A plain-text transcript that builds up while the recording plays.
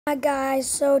Hi guys,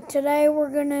 so today we're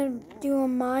gonna do a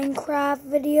Minecraft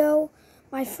video,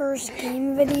 my first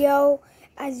game video.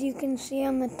 As you can see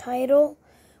on the title,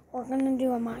 we're gonna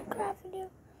do a Minecraft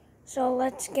video. So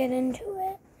let's get into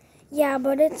it. Yeah,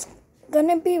 but it's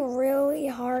gonna be really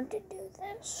hard to do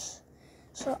this.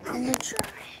 So I'm gonna try.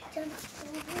 This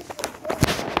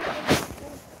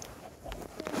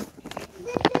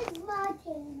is my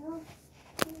channel.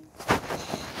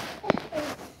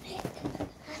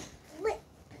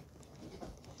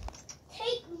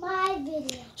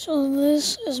 So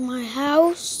this is my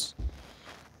house,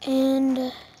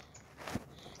 and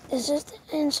this is the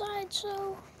inside,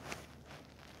 so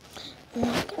I'm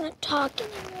not gonna talk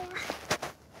anymore.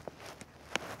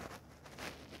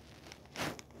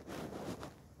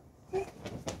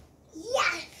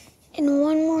 Yes! And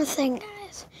one more thing,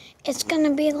 guys. It's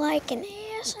gonna be like an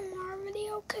ASMR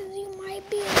video, because you might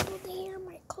be able to hear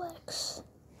my clicks.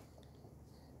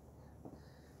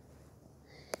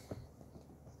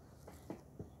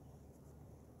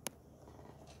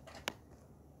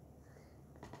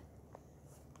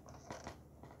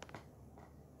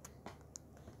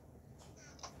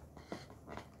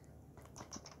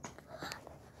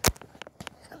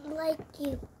 Like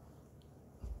you.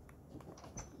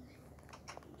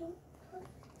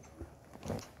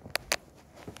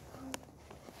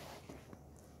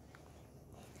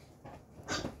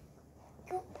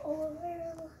 Go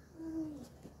over.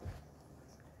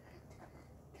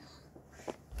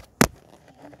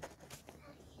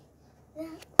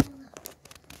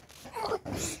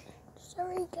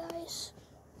 Sorry, guys.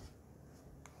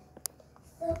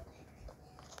 So,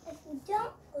 if you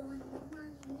don't go in the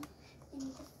money,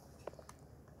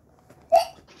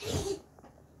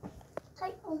 I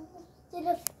almost did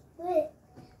a flip.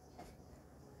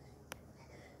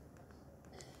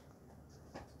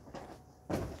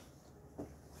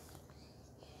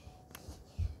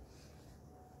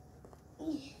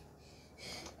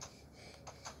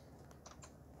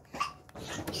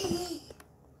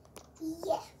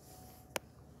 Yes.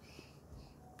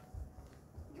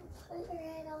 You put your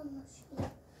head on the sheet.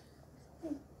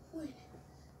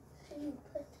 And you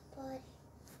put the body.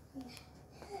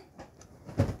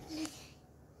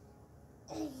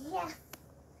 Yes.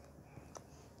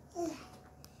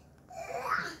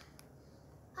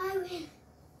 I will.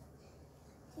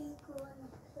 You go on the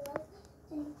pillow,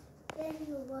 and then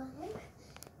you run.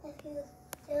 If you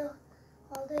still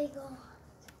all day go.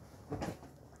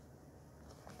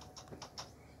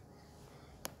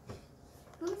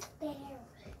 Who's there?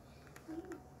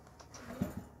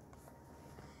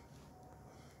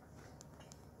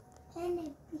 Can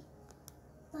it be?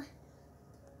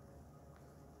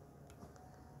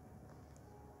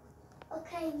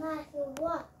 Okay, Matthew,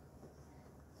 what?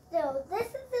 So this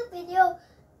is the video,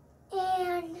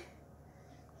 and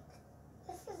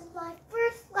this is my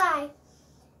first live,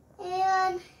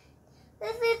 and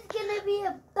this is gonna be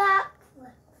a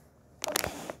backflip.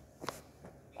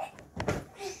 Okay.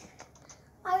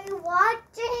 Are you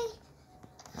watching?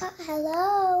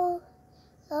 Hello?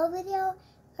 Hello, video?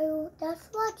 Are you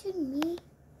just watching me?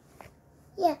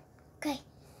 Yeah. Okay.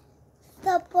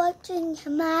 Stop watching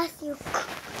Matthew.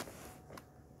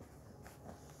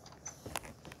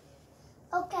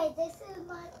 Okay, this is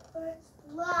my first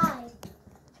live.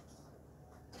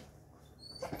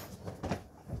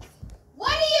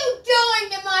 What are you doing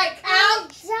to my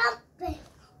couch? Jumping.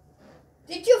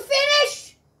 Did you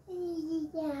finish?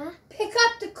 Yeah. Pick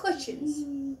up the cushions.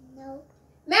 No.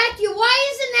 Matthew,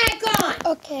 why isn't that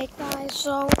gone? Okay, guys,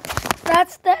 so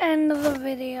that's the end of the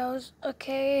videos,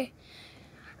 okay?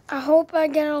 I hope I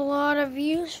get a lot of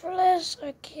views for this,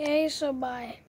 okay? So bye.